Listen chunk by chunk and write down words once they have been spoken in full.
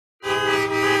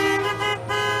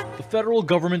federal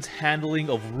government's handling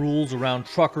of rules around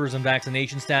truckers and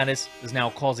vaccination status is now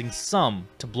causing some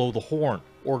to blow the horn.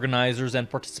 Organizers and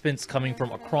participants coming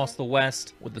from across the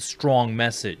West with a strong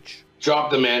message. Drop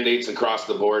the mandates across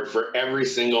the board for every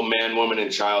single man, woman,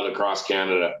 and child across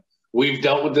Canada. We've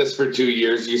dealt with this for 2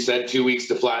 years. You said 2 weeks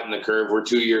to flatten the curve. We're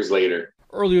 2 years later.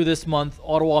 Earlier this month,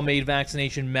 Ottawa made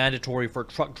vaccination mandatory for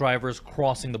truck drivers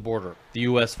crossing the border. The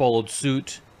U.S. followed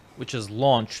suit, which has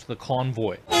launched the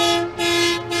convoy.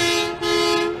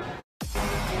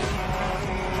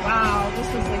 Wow, this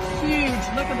is a huge,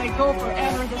 look at they go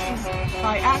forever. This is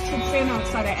by Atchison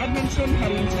outside of Edmonton,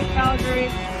 heading to Calgary,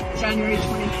 January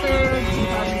 23rd,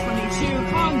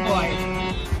 2022, convoy.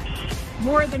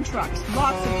 More than trucks,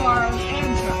 lots of cars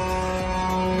and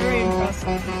trucks. Very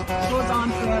impressive. Goes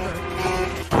on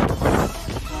forever.